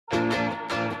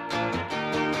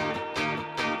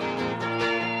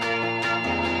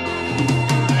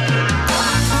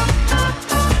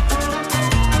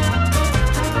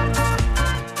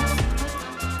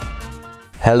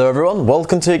Hello everyone,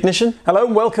 welcome to Ignition. Hello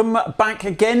and welcome back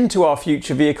again to our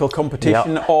future vehicle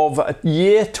competition of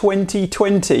year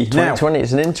 2020. 2020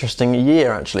 is an interesting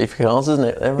year actually for cars, isn't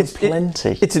it? There are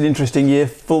plenty. It's an interesting year,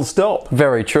 full stop.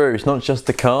 Very true, it's not just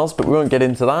the cars, but we won't get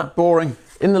into that. Boring.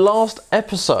 In the last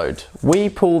episode, we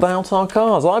pulled out our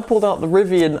cars. I pulled out the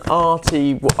Rivian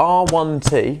R1T,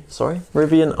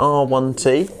 Rivian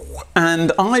R1T.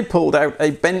 And I pulled out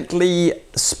a Bentley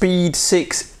Speed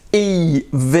 6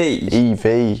 EV.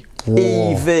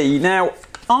 Whoa. EV. Now,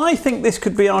 I think this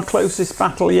could be our closest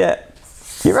battle yet.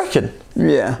 You reckon?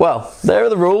 Yeah. Well, there are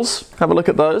the rules. Have a look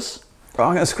at those.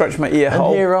 I'm going to scratch my ear hole.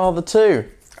 And here are the two.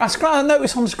 I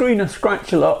notice on screen I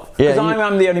scratch a lot. Because I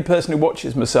am the only person who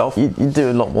watches myself. You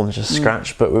do a lot more than just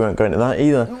scratch, but we won't go into that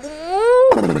either.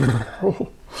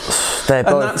 And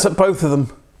that's at both of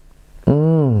them.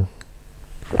 Wow.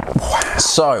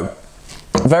 So,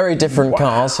 very different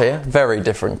cars here. Very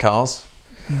different cars.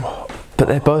 But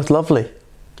they're both lovely.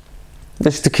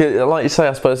 This, like you say,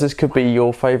 I suppose this could be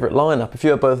your favourite lineup. If you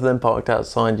had both of them parked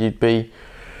outside, you'd be...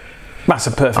 That's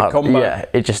a perfect combo. Yeah,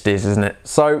 it just is, isn't it?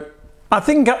 So... I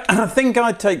think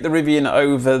I'd take the Rivian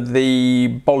over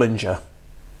the Bollinger.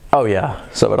 Oh yeah,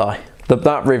 so would I.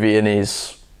 That Rivian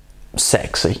is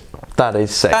sexy. That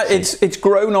is sexy. It's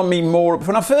grown on me more.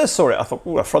 When I first saw it, I thought,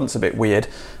 oh, the front's a bit weird,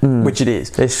 which it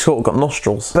is. It's sort of got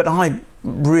nostrils. But I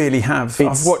really have.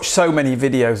 I've watched so many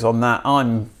videos on that.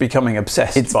 I'm becoming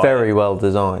obsessed. It's very well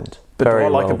designed. But very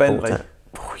do I like a Bentley?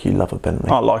 Oh, you love a Bentley.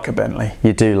 I like a Bentley.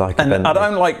 You do like a Bentley. I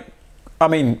don't like. I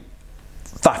mean,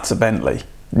 that's a Bentley.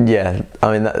 Yeah,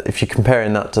 I mean, if you're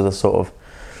comparing that to the sort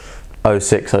of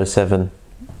 06, 07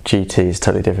 GT, is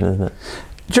totally different, isn't it?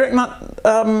 Do you reckon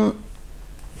that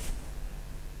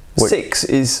 6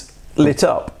 is lit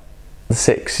up? The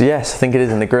 6, yes, I think it is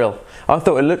in the grille. I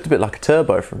thought it looked a bit like a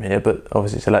turbo from here, but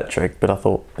obviously it's electric, but I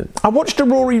thought... I watched a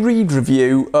Rory Reid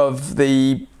review of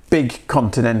the big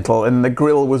Continental and the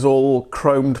grille was all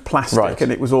chromed plastic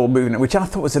and it was all moving, which I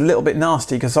thought was a little bit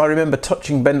nasty because I remember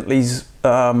touching Bentley's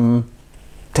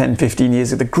 10, 15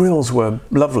 years ago, the grills were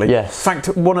lovely. Yes. In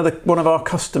fact, one of our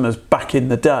customers back in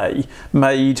the day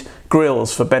made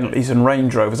grills for Bentleys and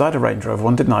Range Rovers. I had a Range Rover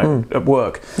one, didn't I, at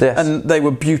work? Yes. And they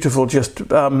were beautiful, just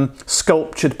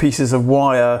sculptured pieces of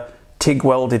wire, TIG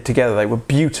welded together. They were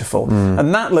beautiful.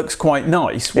 And that looks quite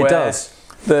nice. It does.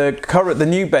 The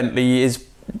new Bentley is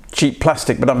cheap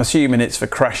plastic, but I'm assuming it's for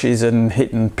crashes and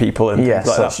hitting people and things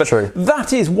like that. But true.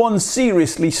 That is one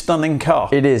seriously stunning car.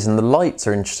 It is, and the lights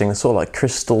are interesting. They're sort of like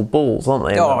crystal balls, aren't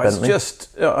they? Oh, it's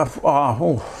just...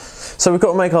 So we've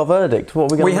got to make our verdict. What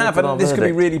are we going to make? We have, and this could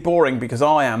be really boring because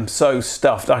I am so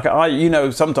stuffed. You know,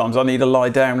 sometimes I need to lie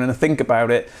down and think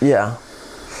about it. Yeah.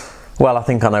 Well, I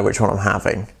think I know which one I'm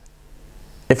having.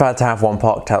 If I had to have one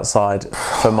parked outside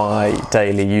for my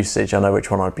daily usage, I know which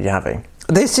one I'd be having.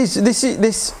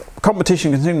 This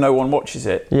competition, considering no one watches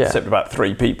it, except about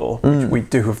 3 people, which we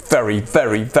do very,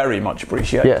 very, very much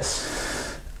appreciate.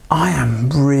 Yes. I am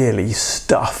really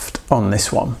stuffed on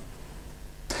this one.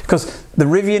 Because the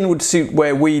Rivian would suit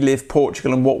where we live,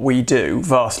 Portugal, and what we do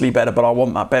vastly better, but I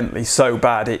want that Bentley so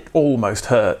bad it almost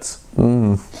hurts.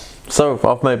 So,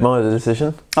 I've made my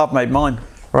decision. I've made mine.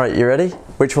 Right, you ready?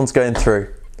 Which one's going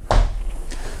through?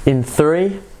 In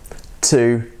 3,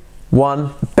 2,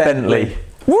 1, Bentley.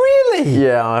 Really?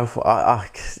 Yeah,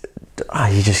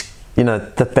 you know,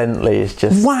 the Bentley is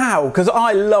just... Wow, because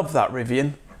I love that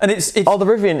Rivian. And it's... Oh, the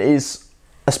Rivian is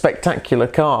a spectacular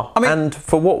car. I mean, and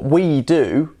for what we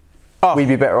do, we'd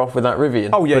be better off with that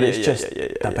Rivian. Oh, yeah, but it's just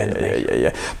the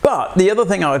Bentley. But the other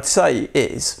thing I would say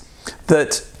is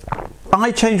that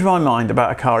I change my mind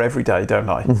about a car every day, don't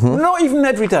I? Not even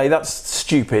every day, that's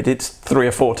stupid. It's 3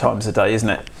 or 4 times a day, isn't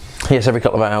it? Yes, every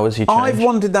couple of hours you change. I've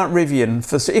wanted that Rivian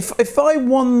for... If I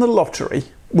won the lottery,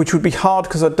 which would be hard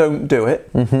because I don't do it,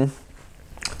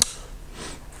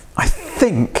 I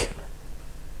think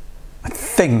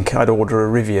I'd order a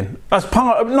Rivian. As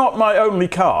part of, not my only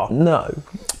car. No.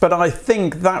 But I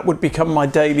think that would become my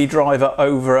daily driver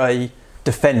over a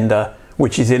Defender,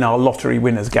 which is in our lottery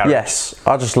winners garage. Yes,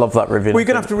 I just love that Rivian. We're going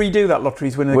to have to redo that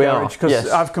lotteries winners garage because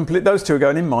those 2 are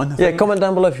going in mine. Yeah, comment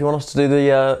down below if you want us to do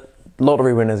the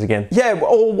lottery winners again. Yeah,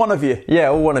 all one of you. Yeah,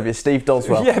 all one of you. Steve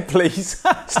Doswell. Yeah, please.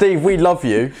 Steve, we love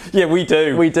you. Yeah, we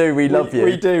do. We do. We love you.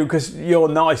 We do because you're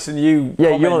nice and you.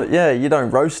 Yeah, you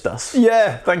don't roast us.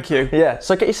 Yeah, thank you. Yeah,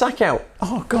 so get your sack out.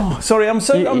 Oh God, sorry, I'm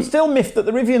still miffed that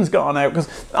the Rivian's gone out because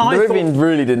the Rivian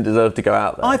really didn't deserve to go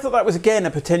out there. I thought that was again a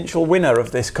potential winner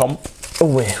of this comp.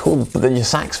 Oh, but then your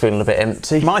sack's feeling a bit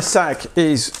empty. My sack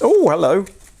is. Oh, hello.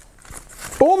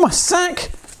 Oh, my sack.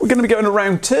 We're going to be going to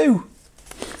round 2.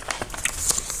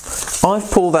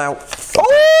 I've pulled out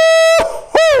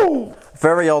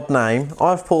very odd name.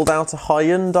 I've pulled out a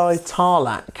Hyundai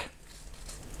Tarlac.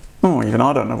 Oh, even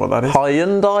I don't know what that is.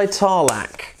 Hyundai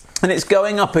Tarlac. And it's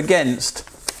going up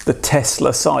against the Tesla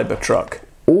Cybertruck.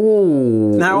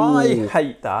 Ooh. Now, I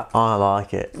hate that. I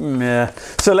like it. Yeah.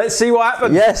 So let's see what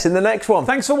happens. Yes, in the next one.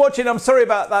 Thanks for watching. I'm sorry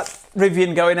about that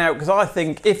Rivian going out, because I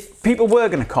think if people were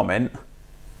going to comment,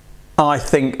 I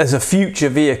think as a future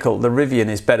vehicle, the Rivian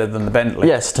is better than the Bentley.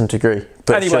 Yes, I tend to agree.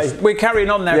 But anyway, we're carrying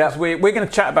on now because we're going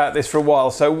to chat about this for a while,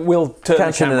 so we'll turn the camera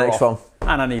off. Catch you in the next one.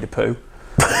 And I need a poo.